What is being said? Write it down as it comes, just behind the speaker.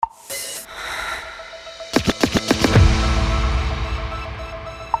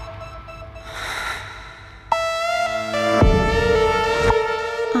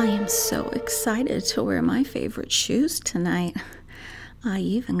so excited to wear my favorite shoes tonight. I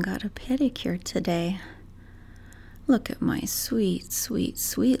even got a pedicure today. Look at my sweet, sweet,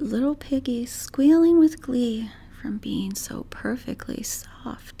 sweet little piggy squealing with glee from being so perfectly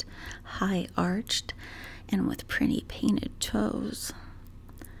soft, high-arched, and with pretty painted toes.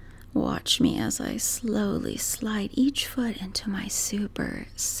 Watch me as I slowly slide each foot into my super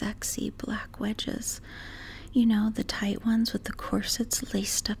sexy black wedges. You know, the tight ones with the corsets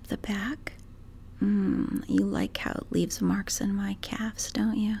laced up the back? You like how it leaves marks in my calves,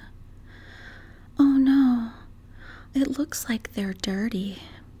 don't you? Oh no, it looks like they're dirty.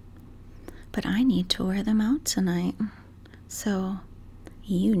 But I need to wear them out tonight. So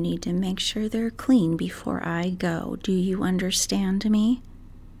you need to make sure they're clean before I go. Do you understand me?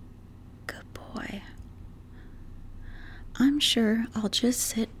 Good boy. I'm sure I'll just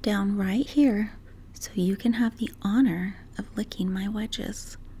sit down right here so you can have the honor of licking my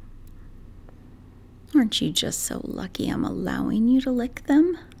wedges. Aren't you just so lucky I'm allowing you to lick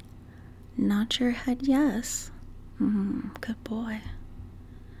them? Nod your head yes. Good boy.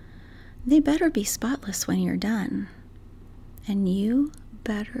 They better be spotless when you're done. And you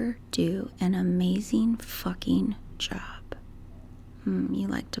better do an amazing fucking job. You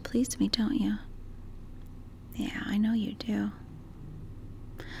like to please me, don't you? Yeah, I know you do.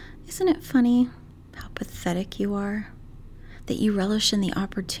 Isn't it funny how pathetic you are? That you relish in the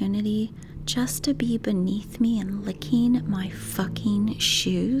opportunity just to be beneath me and licking my fucking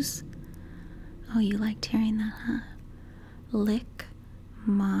shoes? Oh, you liked hearing that, huh? Lick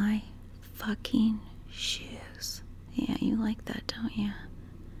my fucking shoes. Yeah, you like that, don't you?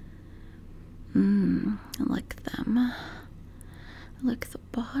 Lick them. Lick the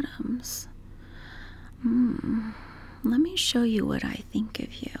bottoms. Let me show you what I think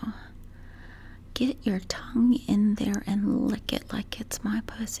of you. Get your tongue in there and lick it like it's my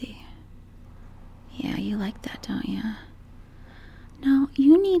pussy. Yeah, you like that, don't you? Now,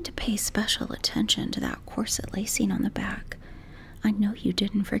 you need to pay special attention to that corset lacing on the back. I know you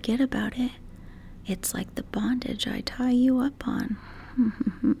didn't forget about it. It's like the bondage I tie you up on.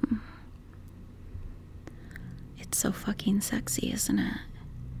 It's so fucking sexy, isn't it?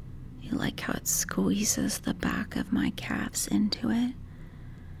 You like how it squeezes the back of my calves into it?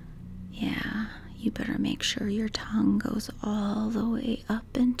 Yeah, you better make sure your tongue goes all the way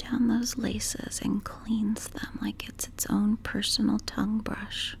up and down those laces and cleans them like it's its own personal tongue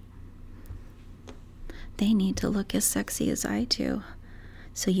brush. They need to look as sexy as I do.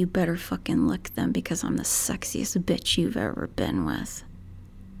 So you better fucking lick them because I'm the sexiest bitch you've ever been with.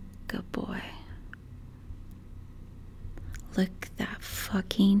 Good boy. Lick that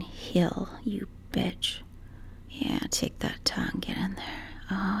fucking heel, you bitch. Yeah, take that tongue, get in there.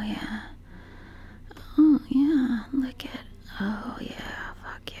 Oh yeah. Oh yeah, lick it. Oh yeah,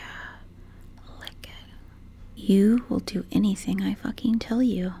 fuck yeah. Lick it. You will do anything I fucking tell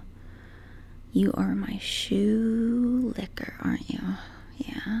you. You are my shoe licker, aren't you?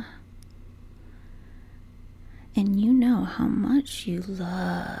 Yeah. And you know how much you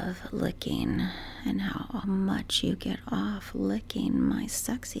love licking and how much you get off licking my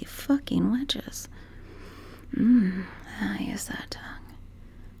sexy fucking wedges. Yes, that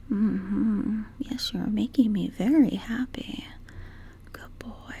tongue. Yes, you're making me very happy. Good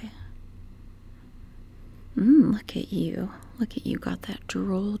boy. Look at you. Look at you, got that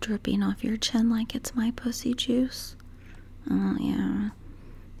drool dripping off your chin like it's my pussy juice. Oh, yeah.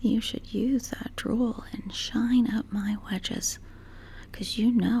 You should use that drool and shine up my wedges. 'Cause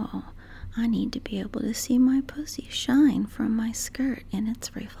you know I need to be able to see my pussy shine from my skirt in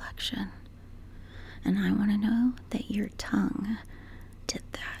its reflection. And I want to know that your tongue did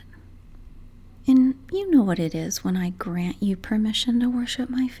that. And you know what it is when I grant you permission to worship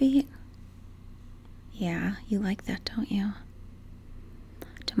my feet? Yeah, you like that, don't you?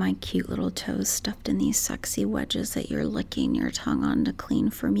 Do my cute little toes stuffed in these sexy wedges that you're licking your tongue on to clean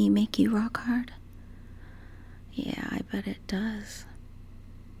for me make you rock hard? Yeah, I bet it does.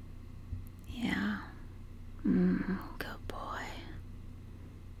 Yeah. Good boy.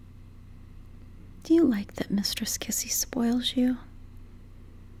 Do you like that Mistress Kissy spoils you?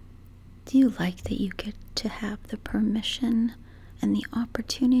 Do you like that you get to have the permission and the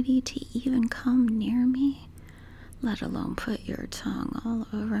opportunity to even come near me? Let alone put your tongue all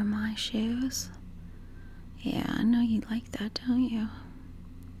over my shoes. Yeah, I know you like that, don't you?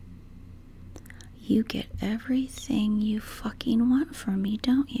 You get everything you fucking want from me,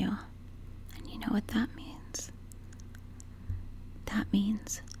 don't you? And you know what that means? That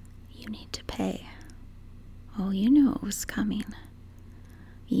means you need to pay. Oh, you knew it was coming.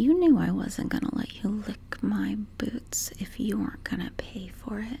 You knew I wasn't gonna let you lick my boots if you weren't gonna pay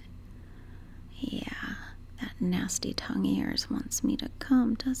for it. Yeah, that nasty tongue of yours wants me to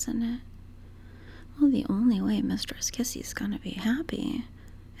come, doesn't it? Well, the only way Mistress Kissy's gonna be happy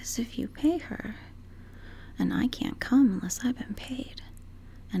is if you pay her. And I can't come unless I've been paid.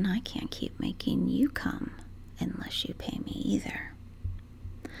 And I can't keep making you come unless you pay me either.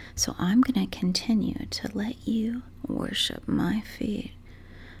 So I'm gonna continue to let you worship my feet.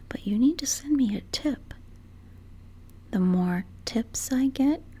 But you need to send me a tip. The more tips I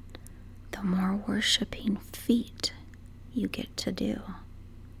get, the more worshiping feet you get to do.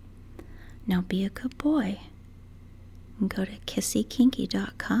 Now be a good boy and go to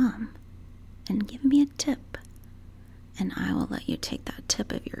kissykinky.com and give me a tip, and I will let you take that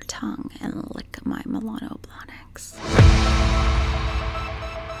tip of your tongue and lick my Milano Blahniks.